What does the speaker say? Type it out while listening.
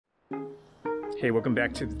Hey, welcome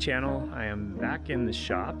back to the channel. I am back in the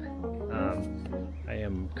shop. I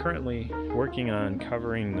am currently working on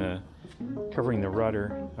covering the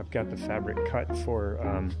rudder. I've got the fabric cut for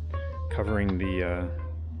covering the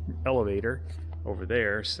elevator over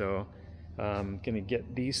there. So I'm gonna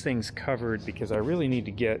get these things covered because I really need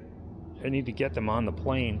to get them on the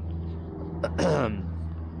plane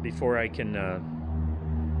before I can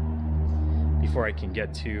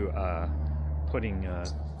get to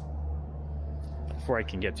before I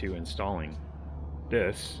can get to installing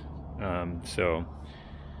this. So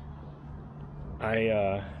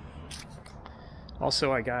I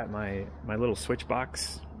also got my little switch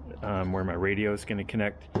box where my radio is going to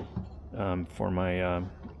connect for my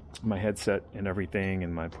my headset and everything,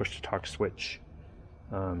 and my push to talk switch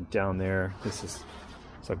down there. So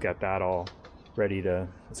I've got that all ready to.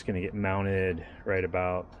 It's going to get mounted right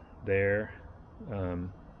about there.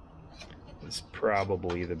 It's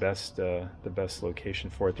probably the best location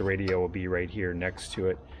for it. The radio will be right here next to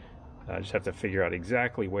it. I just have to figure out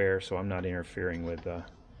exactly where, so I'm not interfering with the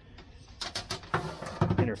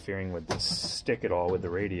stick at all with the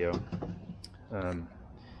radio.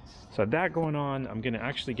 So that going on, I'm going to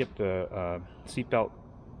actually get the seatbelt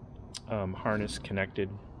harness connected.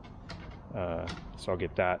 So I'll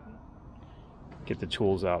get the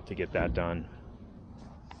tools out to get that done.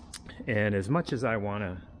 And as much as I want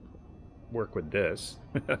to work with this,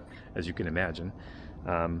 as you can imagine,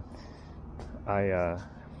 the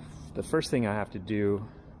first thing I have to do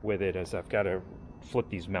with it is I've got to flip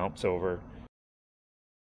these mounts over.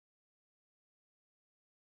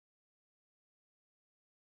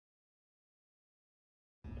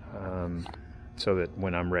 So that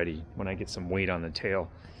when I'm ready, when I get some weight on the tail,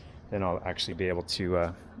 then I'll actually be able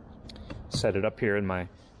to set it up here. And my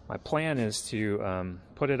plan is to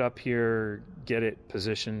put it up here, get it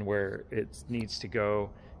positioned where it needs to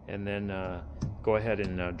go, and then go ahead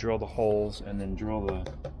and drill the holes, and then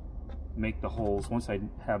make the holes. Once I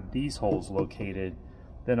have these holes located,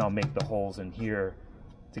 then I'll make the holes in here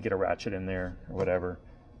to get a ratchet in there or whatever.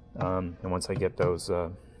 And once I get those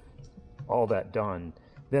all that done,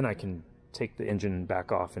 then I can take the engine back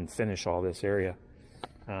off and finish all this area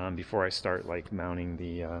before I start like mounting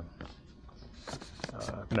the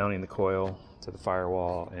coil to the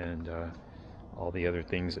firewall and all the other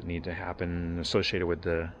things that need to happen associated with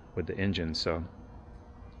the engine. So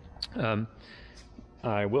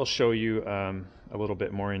I will show you a little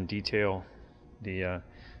bit more in detail the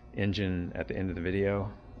engine at the end of the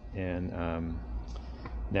video. And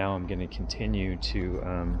now I'm going to continue to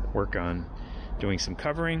work on doing some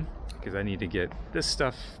covering, because I need to get this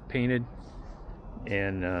stuff painted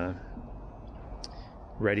and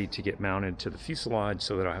ready to get mounted to the fuselage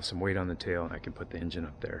so that I'll have some weight on the tail and I can put the engine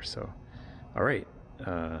up there. So, all right,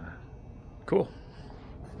 cool.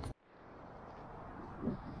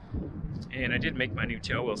 And I did make my new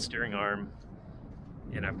tail wheel steering arm,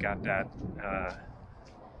 and I've got that.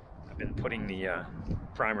 I've been putting the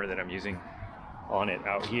primer that I'm using on it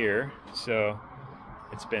out here, so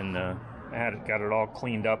it's been got it all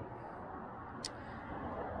cleaned up,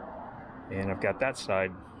 and I've got that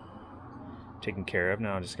side taken care of.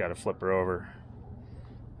 Now I just got to flip her over,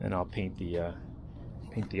 and I'll paint the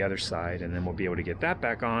other side, and then we'll be able to get that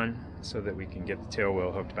back on so that we can get the tail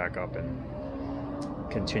wheel hooked back up and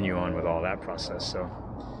continue on with all that process. So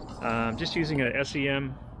just using a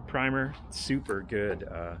SEM primer, super good.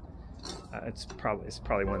 It's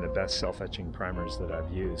probably one of the best self-etching primers that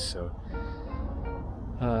I've used. So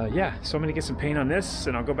yeah, so I'm gonna get some paint on this,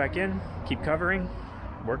 and I'll go back in, keep covering,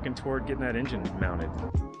 working toward getting that engine mounted.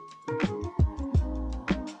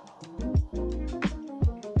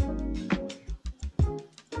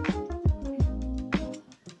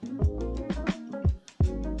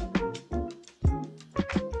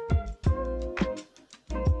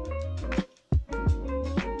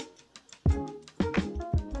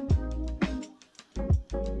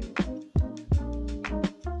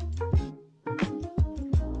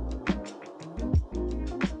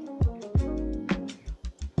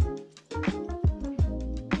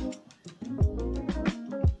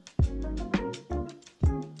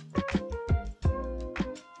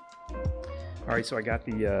 All right, so I got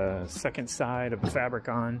the second side of the fabric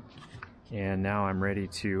on, and now I'm ready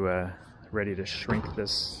to shrink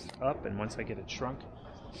this up. And once I get it shrunk,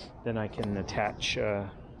 then I can attach the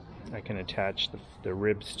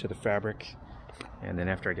ribs to the fabric. And then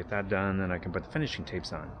after I get that done, then I can put the finishing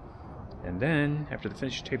tapes on. And then after the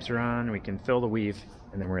finishing tapes are on, we can fill the weave,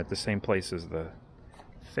 and then we're at the same place as the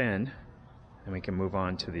fin, and we can move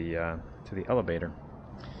on to the elevator.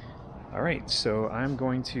 All right, so I'm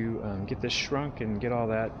going to get this shrunk and get all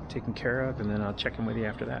that taken care of, and then I'll check in with you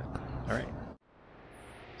after that. All right.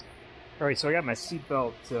 All right, so I got my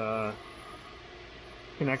seatbelt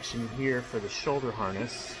connection here for the shoulder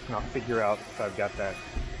harness, and I'll figure out if I've got that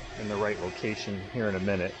in the right location here in a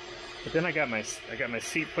minute. But then I got my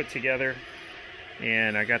seat put together,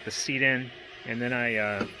 and I got the seat in, and then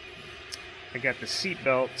I got the seat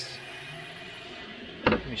belt.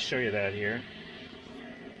 Let me show you that here.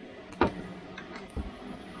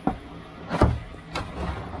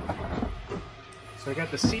 So I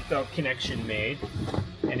got the seat belt connection made,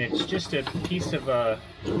 and it's just a piece of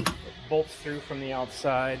bolts through from the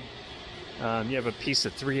outside. You have a piece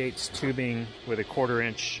of 3/8 tubing with a 1/4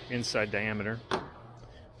 inch inside diameter,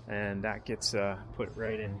 and that gets put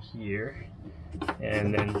right in here,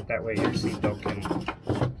 and then that way your seatbelt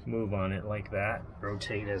can move on it like that,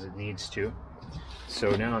 rotate as it needs to.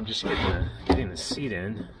 So now I'm just getting the seat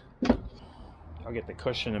in. I'll get the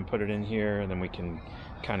cushion and put it in here, and then we can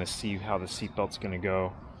kind of see how the seatbelt's going to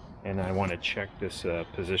go. And I want to check this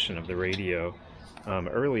position of the radio.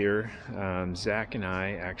 Earlier, Zach and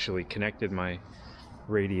I actually connected my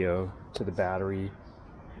radio to the battery,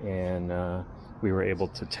 and we were able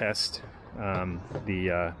to test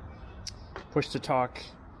the push-to-talk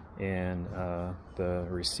and the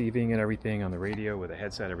receiving and everything on the radio with a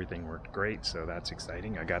headset. Everything worked great, so that's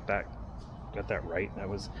exciting. I got that right. That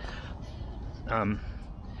was I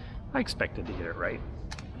expected to get it right.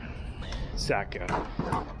 Zach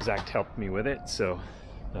helped me with it, so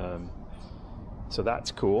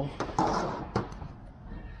that's cool.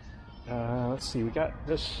 Let's see, we got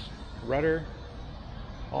this rudder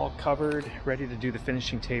all covered, ready to do the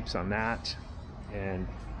finishing tapes on that. And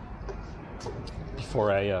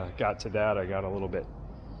before I got to that, I got a little bit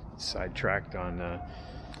sidetracked on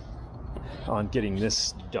getting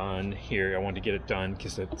this done here. I wanted to get it done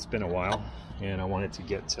because it's been a while, and I wanted to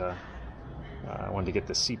get the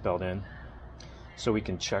seatbelt in so we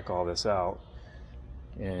can check all this out.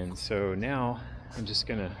 And so now I'm just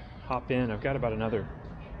gonna hop in. I've got about another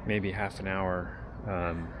maybe half an hour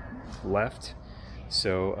left,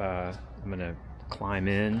 so I'm gonna climb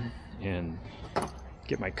in and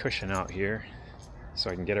get my cushion out here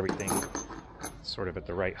so I can get everything sort of at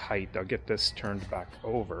the right height. I'll get this turned back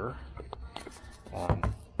over.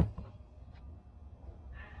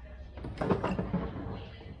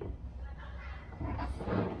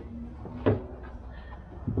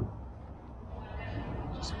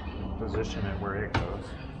 Just position it where it goes.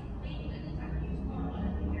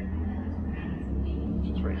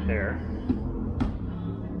 Just right there.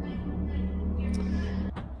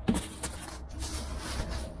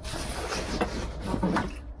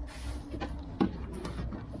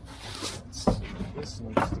 This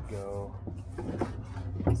needs to go.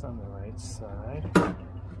 It's on the right side.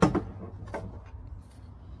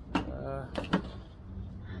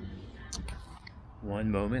 One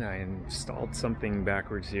moment, I installed something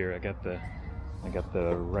backwards here. I got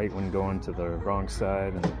the right one going to the wrong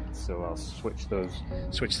side, and so I'll switch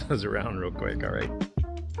those around real quick. All right.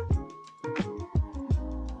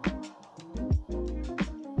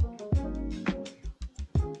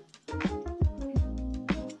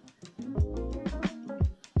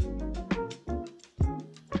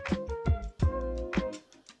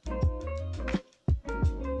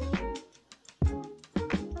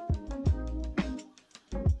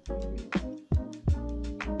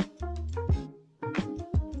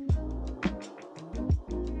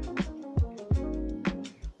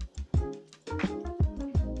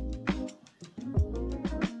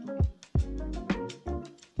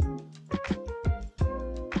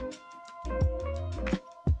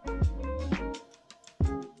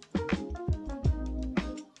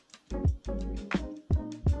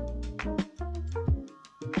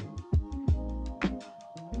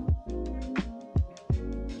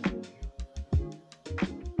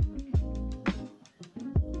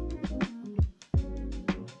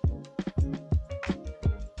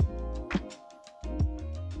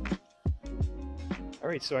 All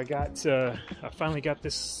right, so I finally got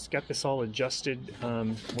this all adjusted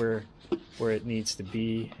where it needs to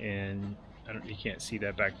be, and you can't see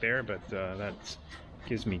that back there, but that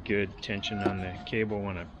gives me good tension on the cable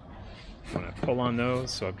when I pull on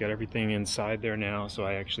those. So I've got everything inside there now. So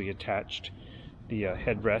I actually attached the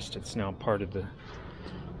headrest. It's now part of the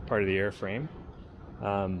airframe,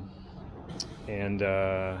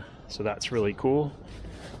 so that's really cool.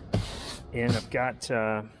 And I've got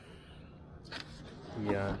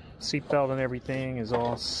the seatbelt and everything is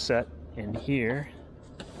all set in here.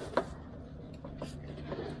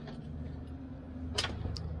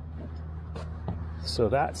 So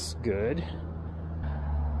that's good.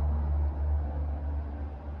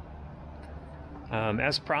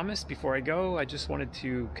 As promised, before I go, I just wanted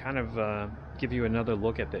to kind of give you another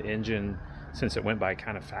look at the engine, since it went by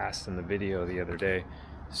kind of fast in the video the other day.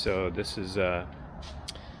 So this is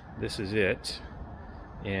it,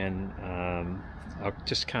 and I'll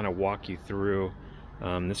just kind of walk you through.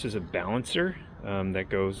 This is a balancer that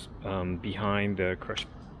goes behind the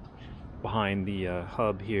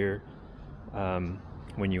hub here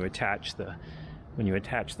when you attach the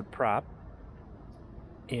prop,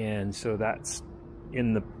 and so that's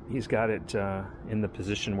he's got it in the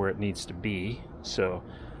position where it needs to be. So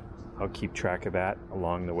I'll keep track of that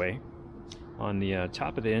along the way. On the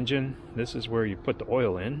top of the engine, this is where you put the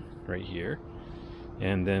oil in, right here.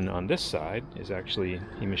 And then on this side is actually,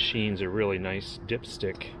 he machines a really nice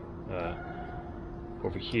dipstick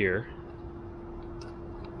over here.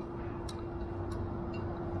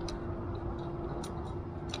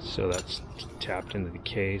 So that's tapped into the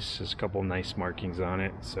case. There's a couple nice markings on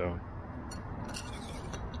it. So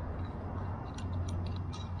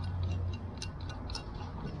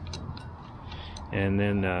and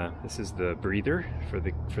then this is the breather for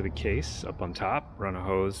the case up on top. Run a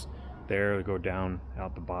hose there, go down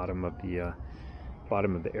out the bottom of the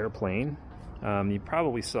airplane. You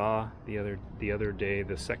probably saw the other day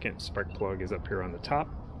the second spark plug is up here on the top.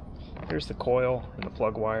 Here's the coil and the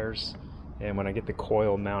plug wires. And when I get the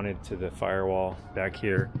coil mounted to the firewall back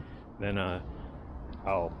here, then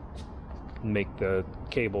I'll make the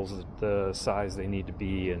cables the size they need to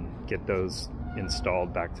be and get those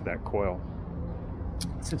installed back to that coil.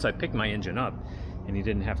 Since I picked my engine up and he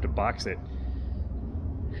didn't have to box it,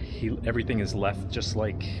 everything is left just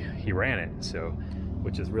like he ran it, so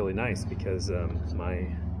which is really nice, because my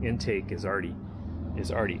intake is already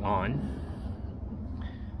on.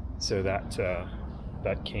 So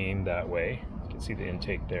that came that way. You can see the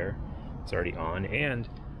intake there. It's already on, and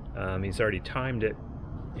he's already timed it,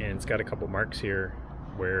 and it's got a couple marks here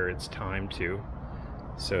where it's timed to.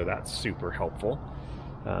 So that's super helpful.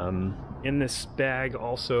 In this bag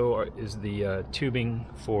also is the tubing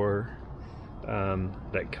for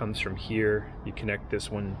that comes from here. You connect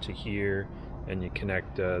this one to here, and you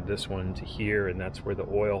connect this one to here, and that's where the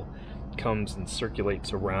oil comes and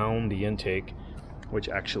circulates around the intake, which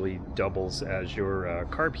actually doubles as your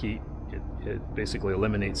carb heat. It basically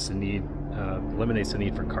eliminates the need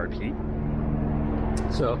for carb heat.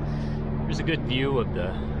 So here's a good view of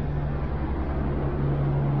the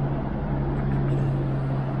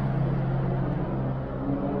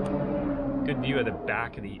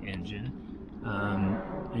back of the engine,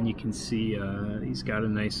 and you can see he's got a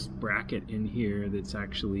nice bracket in here that's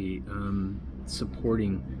actually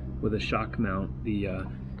supporting with a shock mount the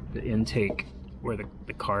intake where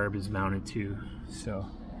the carb is mounted to. So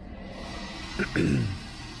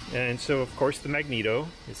and so of course the magneto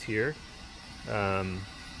is here, and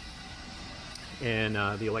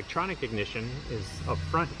the electronic ignition is up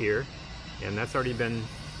front here, and that's already been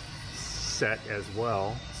set as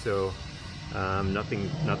well. So nothing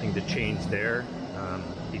to change there.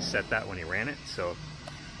 He set that when he ran it, so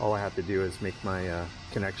all I have to do is make my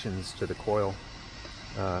connections to the coil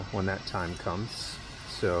when that time comes.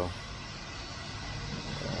 So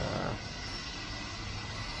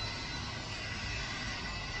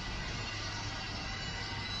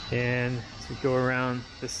and to go around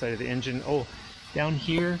this side of the engine, down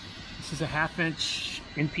here, this is a 1/2"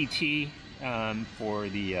 NPT for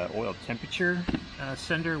the oil temperature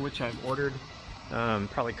sender, which I've ordered,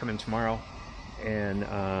 probably coming tomorrow. And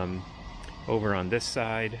over on this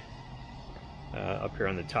side, up here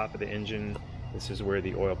on the top of the engine, this is where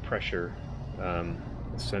the oil pressure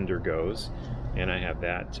sender goes, and I have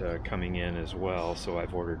that coming in as well. So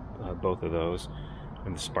I've ordered both of those,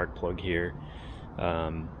 and the spark plug here.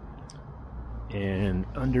 And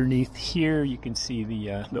underneath here, you can see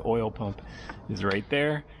the oil pump is right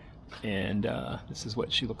there, and this is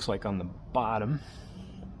what she looks like on the bottom.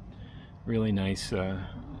 Really nice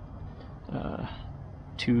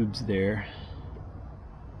tubes there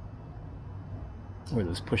where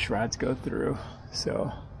those push rods go through.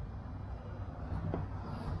 So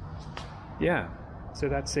yeah, so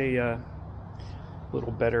that's a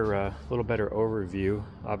little better overview.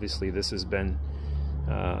 Obviously this has been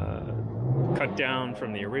cut down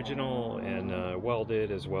from the original and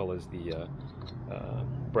welded, as well as the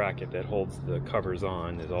bracket that holds the covers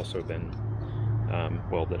on has also been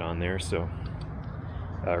welded on there, so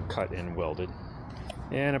cut and welded.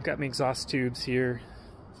 And I've got my exhaust tubes here.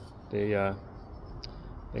 They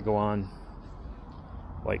go on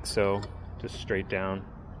like so, just straight down,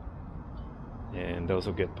 and those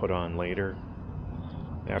will get put on later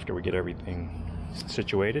after we get everything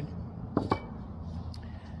situated.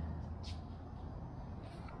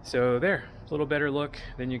 So there, little better look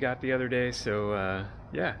than you got the other day. So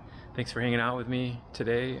yeah, thanks for hanging out with me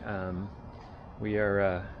today. We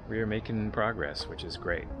are making progress, which is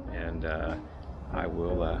great, and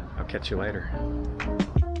I'll catch you later.